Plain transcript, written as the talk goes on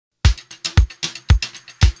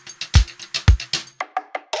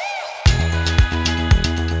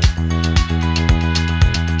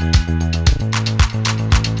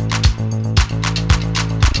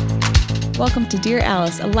Welcome to Dear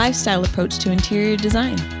Alice, a lifestyle approach to interior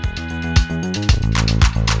design.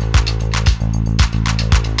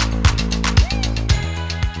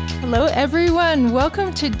 Hello everyone,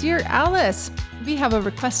 welcome to Dear Alice. We have a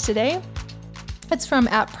request today. It's from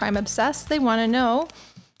 @PrimeObsessed. They want to know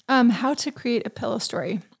how to create a pillow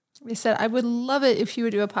story. They said, I would love it if you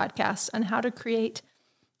would do a podcast on how to create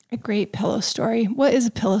a great pillow story. What is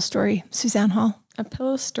a pillow story, Suzanne Hall? A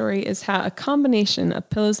pillow story is how a combination of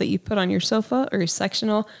pillows that you put on your sofa or your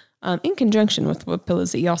sectional in conjunction with what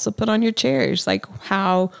pillows that you also put on your chairs. Like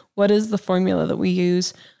what is the formula that we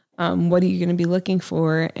use? What are you going to be looking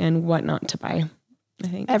for and what not to buy? I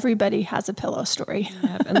think everybody has a pillow story.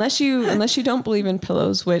 Yep. Unless you don't believe in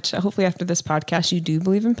pillows, which hopefully after this podcast, you do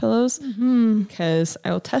believe in pillows, because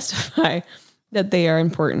I will testify that they are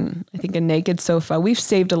important. I think a naked sofa, we've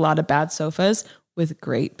saved a lot of bad sofas with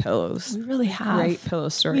great pillows. We really have. Great pillow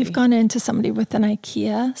story. We've gone into somebody with an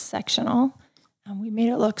IKEA sectional and we made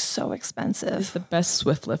it look so expensive. It's the best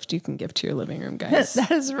Swift lift you can give to your living room, guys.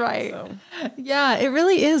 That is right. So. Yeah, it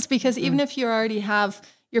really is, because even if you already have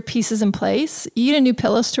your pieces in place, you get a new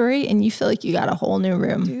pillow story and you feel like you got a whole new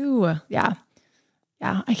room. Yeah.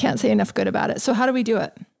 I can't say enough good about it. So how do we do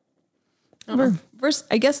it? First,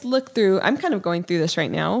 I guess look through, I'm kind of going through this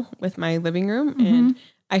right now with my living room, and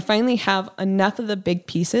I finally have enough of the big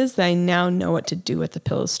pieces that I now know what to do with the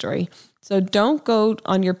pillow story. So don't go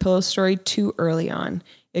on your pillow story too early on.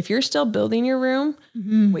 If you're still building your room,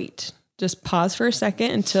 wait. Just pause for a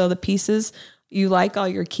second until the pieces, you like all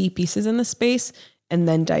your key pieces in the space, and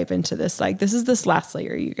then dive into this. Like, this is this last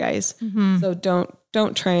layer, you guys. So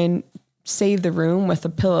don't try and save the room with a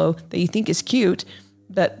pillow that you think is cute,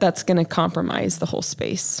 that's going to compromise the whole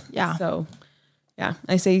space. Yeah. So yeah,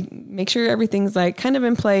 I say make sure everything's like kind of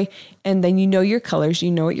in play, and then you know your colors,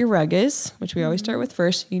 you know what your rug is, which we always start with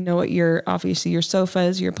first. You know what obviously your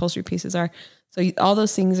sofas, your upholstery pieces are. So all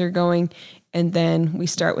those things are going, and then we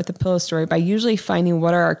start with the pillow story by usually finding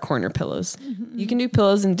what are our corner pillows. You can do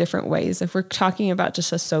pillows in different ways. If we're talking about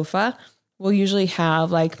just a sofa, we'll usually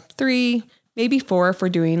have like 3, maybe 4 if we're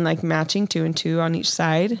doing like matching 2 and 2 on each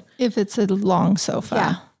side. If it's a long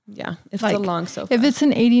sofa. Yeah. If it's a long sofa. If it's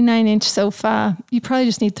an 89-inch sofa, you probably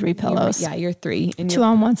just need 3 pillows. You're 3. And 2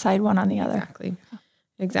 on one side, 1 on the other.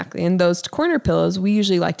 Exactly. And those corner pillows, we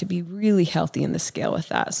usually like to be really healthy in the scale with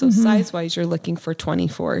that. So size-wise, you're looking for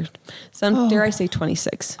 24. Dare I say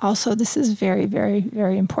 26. Also, this is very, very,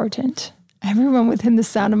 very important. Everyone within the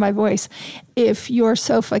sound of my voice, if your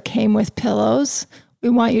sofa came with pillows, we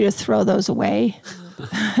want you to throw those away.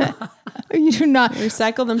 You do not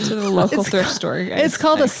recycle them to the local thrift store, guys. It's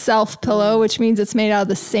called a self pillow, which means it's made out of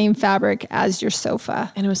the same fabric as your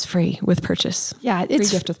sofa, and it was free with purchase. Yeah, it's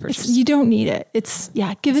free gift with purchase. You don't need it. It's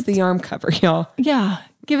the arm cover, y'all. Yeah,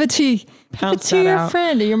 give it to your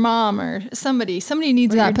friend or your mom or somebody. Somebody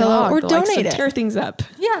needs that pillow, or donate it. Tear things up.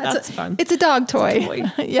 Yeah, that's fun. It's a dog toy.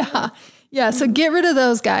 Yeah, so get rid of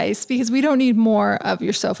those guys, because we don't need more of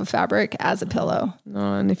your sofa fabric as a pillow.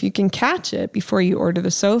 No, and if you can catch it before you order the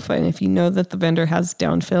sofa, and if you know that the vendor has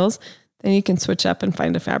downfills, then you can switch up and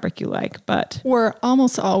find a fabric you like. Or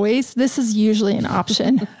almost always, this is usually an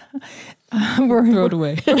option. Throw it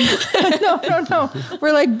away. No.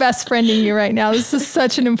 We're like best friending you right now. This is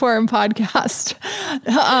such an important podcast.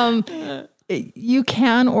 You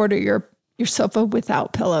can order your sofa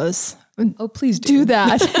without pillows. Oh, please do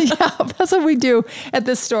that. Yeah, that's what we do at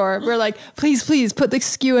the store. We're like, please put the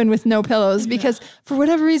SKU in with no pillows, because for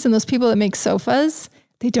whatever reason, those people that make sofas,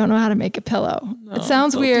 they don't know how to make a pillow. No, it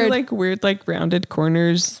sounds weird. Weird, rounded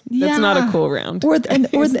corners. That's not a cool round. Or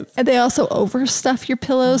they also overstuff your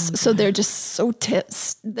pillows. So they're just so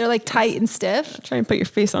they're like tight and stiff. Try and put your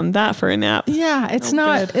face on that for a nap. Yeah, it's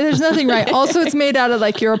not, there's nothing right. Also, it's made out of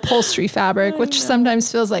like your upholstery fabric, which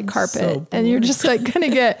sometimes feels like carpet. And you're just like going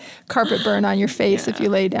to get carpet burn on your face if you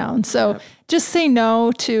lay down. So just say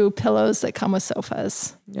no to pillows that come with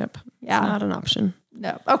sofas. Yep. Yeah. It's not an option.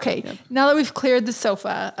 No. Okay. Yep. Now that we've cleared the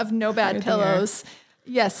sofa of no bad pillows.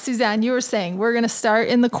 Yes, Suzanne, you were saying we're going to start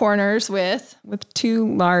in the corners with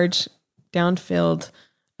 2 large down-filled.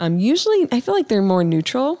 Usually I feel like they're more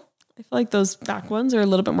neutral. I feel like those back ones are a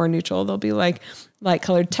little bit more neutral. They'll be like light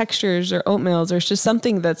colored textures or oatmeals, or it's just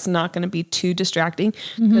something that's not going to be too distracting.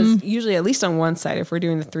 Because usually, at least on one side, if we're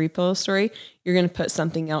doing the 3 pillow story, you're going to put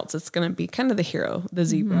something else that's going to be kind of the hero, the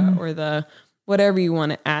zebra or the whatever you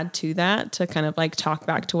want to add to that to kind of like talk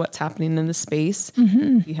back to what's happening in the space.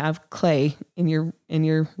 You have clay in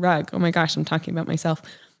your rug. Oh my gosh, I'm talking about myself.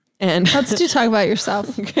 And let's talk about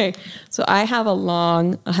yourself. Okay. So I have a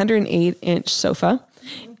long 108-inch sofa,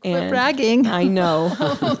 Quit bragging. I know.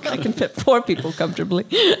 I can fit 4 people comfortably.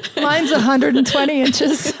 Mine's 120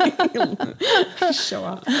 inches. Show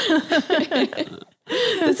off.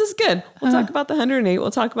 This is good. We'll talk about the 108.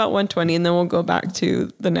 We'll talk about 120, and then we'll go back to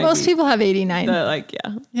the 90. Most people have 89.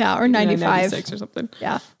 Yeah, or 95. 96 or something.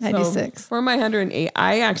 Yeah, 96. So for my 108,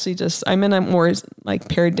 I'm in a more like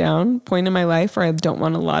pared down point in my life where I don't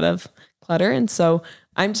want a lot of clutter. And so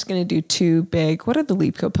I'm just going to do 2 big, what are the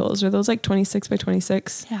Leapco pillows? Are those like 26 by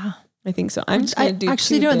 26? Yeah. I think so. I'm just going to do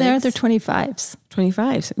actually, two they're bigs. 25s.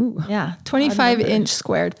 25s. Ooh. Yeah. 25-inch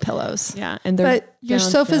squared pillows. Yeah. And but your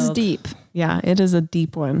sofa's down-filled. deep. Yeah, it is a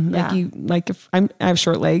deep one. Yeah. If I have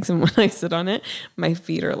short legs, and when I sit on it, my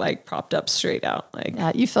feet are like propped up straight out. Like,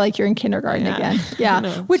 Yeah, you feel like you're in kindergarten again. Yeah, know,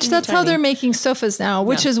 which teeny that's how tiny. they're making sofas now,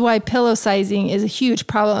 which is why pillow sizing is a huge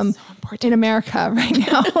problem in America right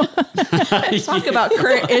now. talk about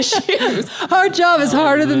current issues. Our job is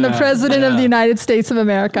harder than the president of the United States of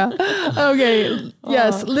America. Okay,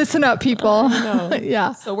 yes, listen up, people.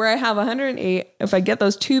 Yeah. So where I have 108, if I get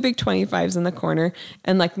those 2 big 25s in the corner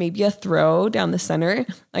and like maybe a throw down the center,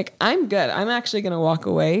 like I'm good. I'm actually going to walk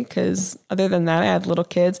away because other than that, I have little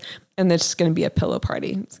kids and it's just going to be a pillow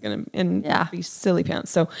party. It's going to be silly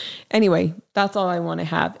pants. So anyway, that's all I want to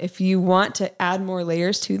have. If you want to add more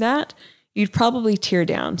layers to that, you'd probably tier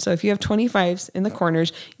down. So if you have 25s in the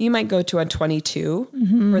corners, you might go to a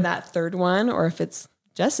 22 for that third one. Or if it's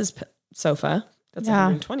Jess's sofa, that's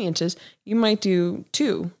 120 inches, you might do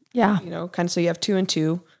 2. Yeah. Kind of so you have 2 and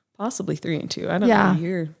 2. Possibly 3 and 2. I don't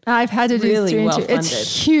know. I've had to do really 3 and 2. well-funded.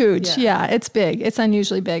 It's huge. Yeah. It's big. It's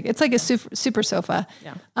unusually big. It's like a super sofa.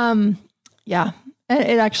 Yeah. Yeah.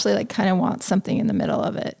 It actually like kind of wants something in the middle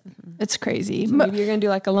of it. It's crazy. So maybe you're going to do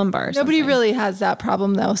like a lumbar. Or Nobody something. really has that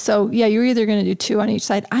problem though. So yeah, you're either going to do 2 on each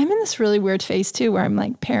side. I'm in this really weird phase too, where I'm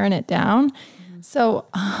like paring it down. So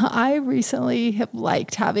I recently have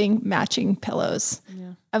liked having matching pillows.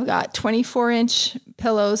 Yeah. I've got 24-inch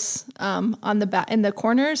pillows on the back in the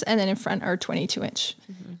corners, and then in front are 22-inch,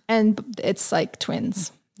 and it's like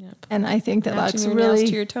twins. Yep. And I think that matching looks your really nails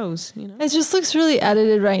to your toes. It just looks really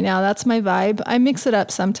edited right now. That's my vibe. I mix it up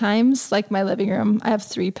sometimes. Like my living room, I have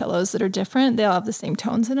 3 pillows that are different. They all have the same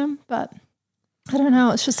tones in them, but I don't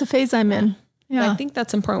know. It's just a phase I'm in. Yeah. I think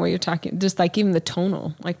that's important what you're talking, just like even the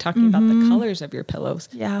tonal, like talking about the colors of your pillows.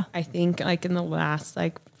 Yeah. I think like in the last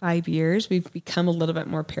like 5 years, we've become a little bit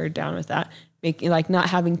more pared down with that, making like not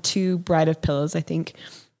having too bright of pillows. I think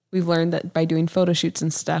we've learned that by doing photo shoots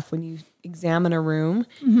and stuff, when you examine a room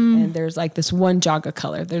and there's like this one jog of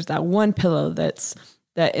color, there's that one pillow that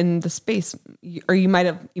in the space, or you might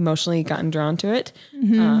have emotionally gotten drawn to it.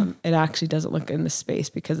 It actually doesn't look in the space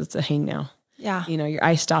because it's a hangnail. Yeah. Your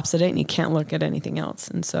eye stops at it and you can't look at anything else.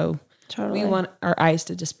 And so we want our eyes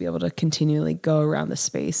to just be able to continually go around the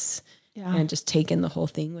space and just take in the whole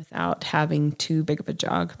thing without having too big of a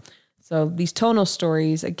jog. So these tonal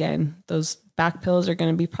stories, again, those back pillows are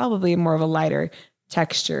going to be probably more of a lighter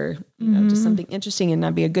texture, just something interesting and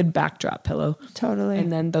not be a good backdrop pillow. Totally.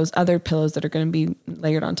 And then those other pillows that are going to be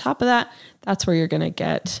layered on top of that, that's where you're going to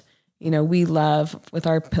get, we love with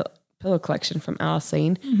our pillow collection from Alice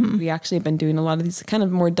Lane. We actually have been doing a lot of these kind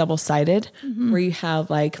of more double-sided where you have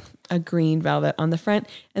like a green velvet on the front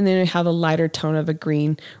and then you have a lighter tone of a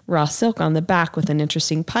green raw silk on the back with an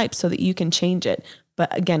interesting pipe so that you can change it.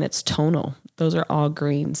 But again, it's tonal. Those are all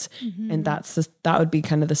greens. And that would be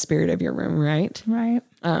kind of the spirit of your room, right? Right.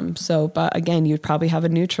 But again, you'd probably have a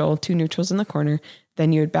neutral, 2 neutrals in the corner.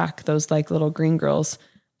 Then you would back those like little green girls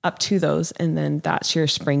up to those. And then that's your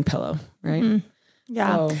spring pillow, right?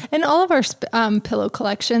 Yeah. And all of our pillow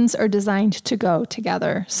collections are designed to go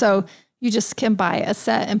together. So you just can buy a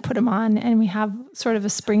set and put them on, and we have sort of a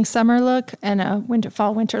spring summer look and a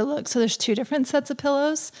fall winter look. So there's 2 different sets of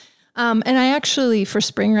pillows. And I actually, for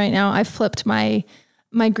spring right now, I flipped my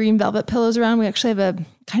green velvet pillows around. We actually have a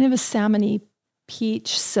kind of a salmon-y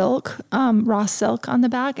peach silk, raw silk on the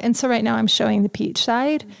back. And so right now I'm showing the peach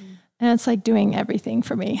side and it's like doing everything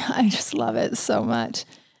for me. I just love it so much.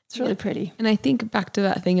 It's really pretty. And I think back to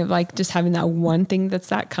that thing of like just having that one thing that's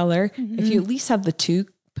that color. If you at least have the 2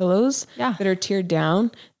 pillows that are tiered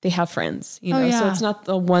down, they have friends, so it's not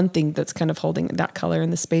the one thing that's kind of holding that color in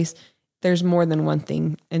the space. There's more than one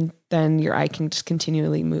thing. And then your eye can just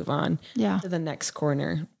continually move on to the next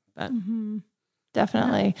corner. But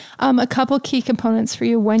definitely. A couple key components for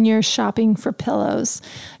you when you're shopping for pillows.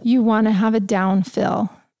 You want to have a down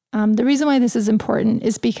fill. The reason why this is important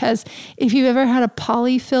is because if you've ever had a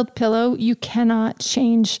poly-filled pillow, you cannot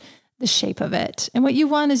change the shape of it. And what you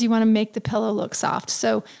want is you want to make the pillow look soft.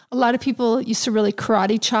 So a lot of people used to really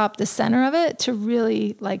karate chop the center of it to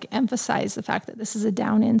really like emphasize the fact that this is a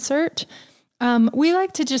down insert. We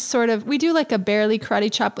like to just we do like a barely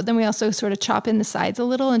karate chop, but then we also sort of chop in the sides a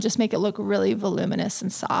little and just make it look really voluminous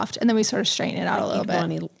and soft. And then we sort of straighten it out a little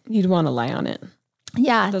bit. You'd want to lie on it.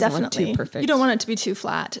 Yeah, definitely. Look too perfect. You don't want it to be too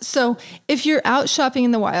flat. So if you're out shopping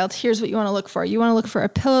in the wild, here's what you want to look for. You want to look for a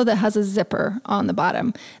pillow that has a zipper on the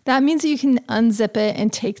bottom. That means that you can unzip it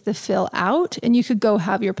and take the fill out, and you could go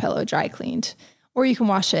have your pillow dry cleaned. Or you can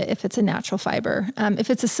wash it if it's a natural fiber. If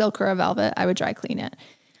it's a silk or a velvet, I would dry clean it.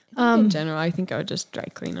 In general, I think I would just dry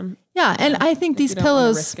clean them. Yeah, and I think these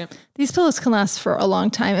pillows can last for a long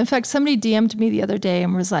time. In fact, somebody DM'd me the other day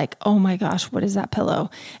and was like, "Oh my gosh, what is that pillow?"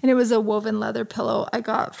 And it was a woven leather pillow I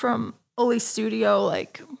got from Oli Studio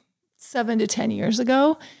like 7 to 10 years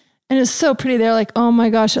ago. And it's so pretty. They're like, "Oh my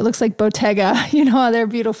gosh, it looks like Bottega." You know, they're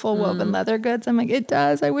beautiful woven leather goods. I'm like, it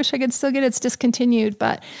does. I wish I could still get it. It's discontinued,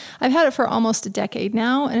 but I've had it for almost a decade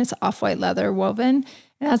now, and it's off-white leather woven.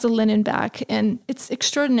 It has a linen back, and it's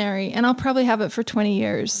extraordinary. And I'll probably have it for 20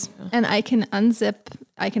 years. Yeah. And I can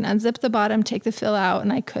unzip the bottom, take the fill out,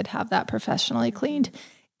 and I could have that professionally cleaned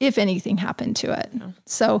if anything happened to it. Yeah.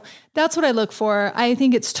 So that's what I look for. I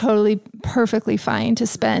think it's totally perfectly fine to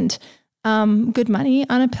spend good money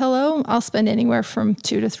on a pillow. I'll spend anywhere from $200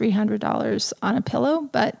 to $300 on a pillow,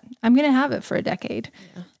 but I'm going to have it for a decade.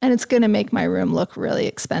 Yeah. And it's going to make my room look really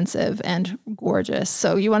expensive and gorgeous.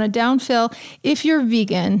 So you want to downfill. If you're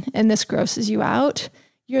vegan and this grosses you out,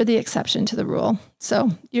 you're the exception to the rule. So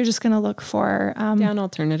you're just going to look for a down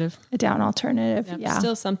alternative. Yeah.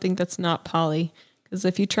 Still something that's not poly. Because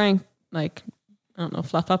if you try and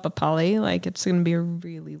fluff up a poly, it's going to be a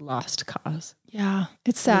really lost cause. Yeah,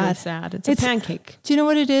 it's sad. Really sad. It's a pancake. Do you know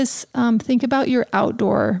what it is? Think about your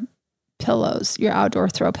outdoor pillows, your outdoor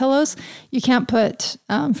throw pillows. You can't put,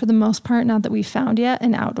 for the most part, not that we've found yet,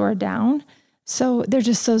 an outdoor down. So they're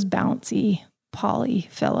just those bouncy poly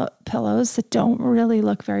pillows that don't really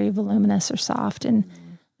look very voluminous or soft. And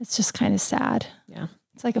it's just kind of sad. Yeah.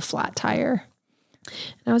 It's like a flat tire.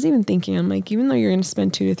 And I was even thinking, I'm like, even though you're going to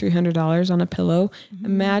spend $200 to $300 on a pillow,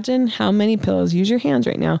 imagine how many pillows, use your hands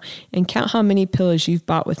right now and count how many pillows you've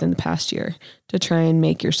bought within the past year to try and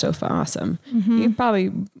make your sofa awesome. You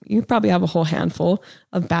probably have a whole handful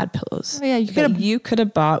of bad pillows. Oh yeah. You could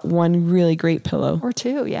have bought one really great pillow or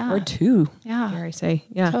two. Yeah. Yeah. Dare I say,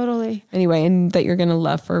 yeah, totally. Anyway, and that you're going to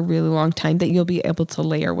love for a really long time that you'll be able to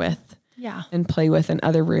layer with. Yeah. And play with in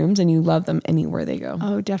other rooms, and you love them anywhere they go.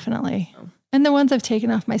 Oh, definitely. And the ones I've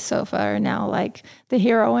taken off my sofa are now like the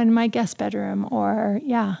hero in my guest bedroom, or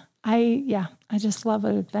I just love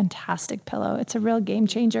a fantastic pillow. It's a real game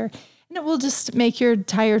changer, and it will just make your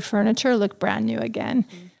tired furniture look brand new again.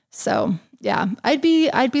 So yeah, I'd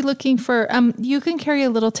be looking for, you can carry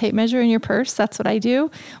a little tape measure in your purse. That's what I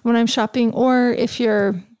do when I'm shopping. Or if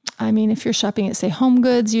you're shopping at, say, Home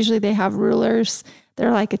Goods, usually they have rulers.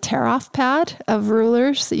 They're like a tear off pad of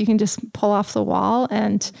rulers that you can just pull off the wall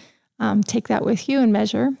and take that with you and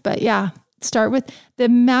measure. But yeah, start with the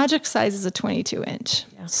magic size is a 22 inch.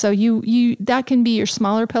 Yeah. So you that can be your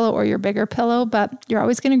smaller pillow or your bigger pillow, but you're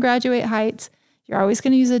always going to graduate heights. You're always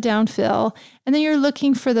going to use a downfill. And then you're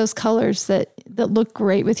looking for those colors that look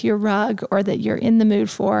great with your rug or that you're in the mood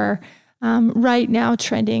for. Right now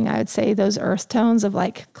trending, I would say those earth tones of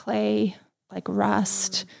like clay, like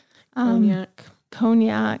rust,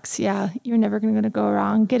 cognacs. Yeah. You're never going to go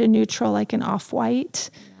wrong. Get a neutral, like an off-white.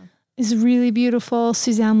 Is really beautiful.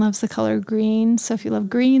 Suzanne loves the color green. So if you love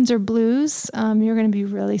greens or blues, you're going to be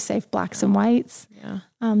really safe. Blacks and whites. Yeah.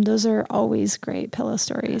 Those are always great pillow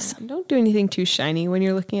stories. And don't do anything too shiny when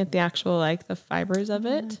you're looking at the actual, the fibers of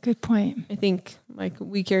it. Good point. I think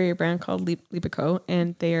we carry a brand called Lipico,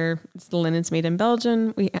 and it's the linens made in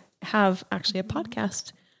Belgium. We have actually a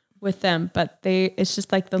podcast with them, but it's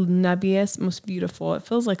just like the nubbiest, most beautiful. It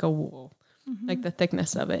feels like a wool. Like the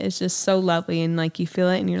thickness of it is just so lovely, and you feel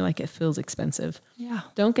it and you're like, it feels expensive. Yeah.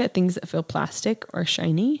 Don't get things that feel plastic or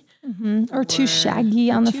shiny or too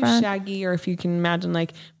shaggy on the front. Too shaggy, or if you can imagine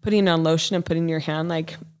putting on lotion and putting your hand,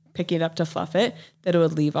 picking it up to fluff it, that it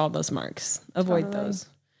would leave all those marks. Avoid those.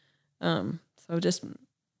 So just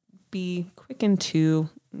be quick into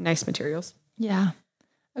nice materials. Yeah.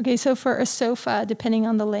 Okay, so for a sofa, depending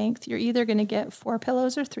on the length, you're either going to get 4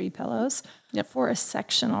 pillows or 3 pillows. Yep. For a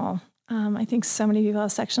sectional. I think so many people have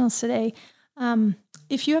sectionals today.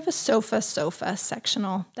 If you have a sofa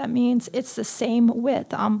sectional, that means it's the same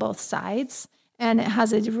width on both sides and it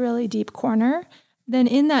has a really deep corner. Then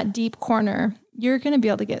in that deep corner, you're going to be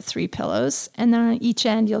able to get 3 pillows. And then on each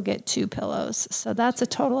end, you'll get 2 pillows. So that's a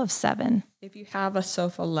total of 7. If you have a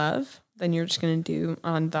sofa love, then you're just going to do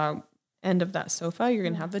on the end of that sofa, you're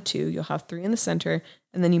going to have the 2. You'll have 3 in the center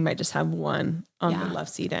And then you might just have one on the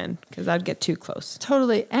left seat end because that'd get too close.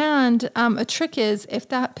 Totally. And a trick is if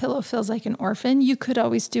that pillow feels like an orphan, you could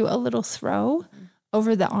always do a little throw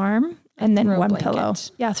over the arm and then one blanket. pillow.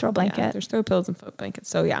 Yeah, throw a blanket. Yeah, there's throw pillows and foot blankets.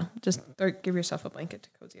 So yeah, just give yourself a blanket to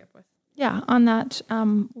cozy up with. Yeah, on that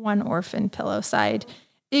one orphan pillow side.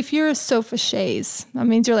 If you're a sofa chaise, that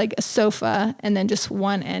means you're like a sofa and then just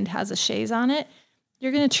one end has a chaise on it.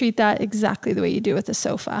 You're going to treat that exactly the way you do with a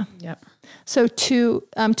sofa. Yep. So two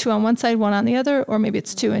on one side, one on the other, or maybe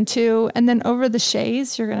it's 2 and 2. And then over the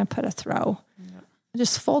chaise, you're going to put a throw. Yep.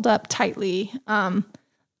 Just fold up tightly,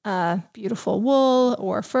 beautiful wool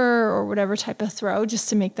or fur or whatever type of throw, just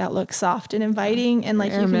to make that look soft and inviting. And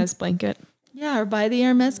like Hermes blanket. Yeah, or buy the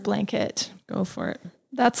Hermes blanket. Go for it.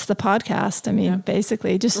 That's the podcast. I mean,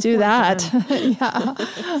 basically, just do that. Yeah,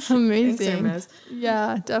 amazing. Thanks,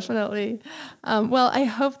 yeah, definitely. Well, I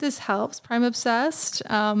hope this helps. Prime Obsessed.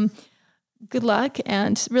 Good luck.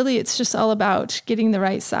 And really, it's just all about getting the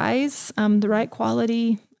right size, the right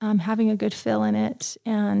quality, having a good fill in it,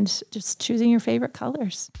 and just choosing your favorite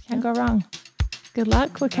colors. Can't go wrong. Good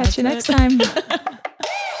luck. We'll catch you next time.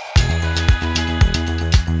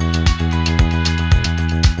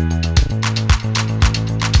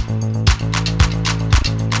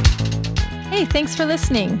 Hey, thanks for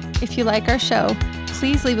listening. If you like our show,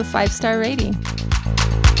 please leave a 5-star rating.